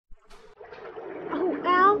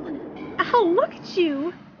Oh, look at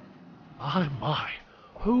you! My,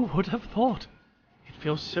 who would have thought? It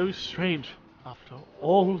feels so strange after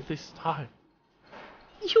all this time.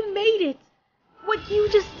 You made it! What you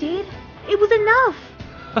just did, it was enough!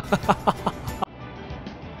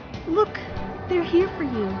 Look, they're here for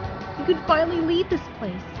you. You could finally leave this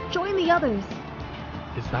place. Join the others.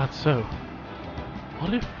 Is that so?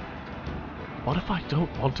 What if I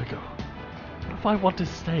don't want to go? What if I want to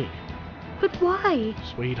stay? But why?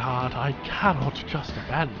 Sweetheart, I cannot just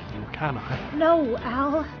abandon you, can I? No,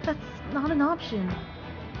 Al, that's not an option.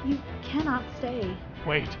 You cannot stay.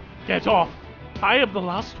 Wait, get off! I am the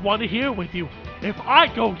last one here with you. If I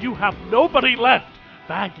go, you have nobody left.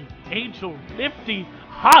 Maggie, Angel, Nifty,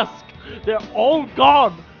 Husk, they're all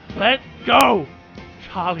gone. Let go!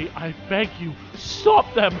 Charlie, I beg you,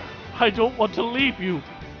 stop them. I don't want to leave you.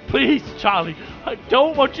 Please, Charlie, I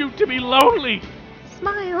don't want you to be lonely.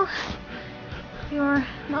 Smile. You're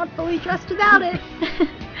not fully dressed without it.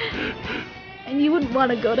 And you wouldn't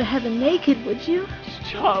want to go to heaven naked, would you?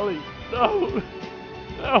 Charlie, no.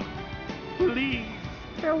 No, please.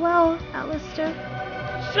 Farewell, Alistair.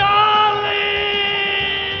 Charlie!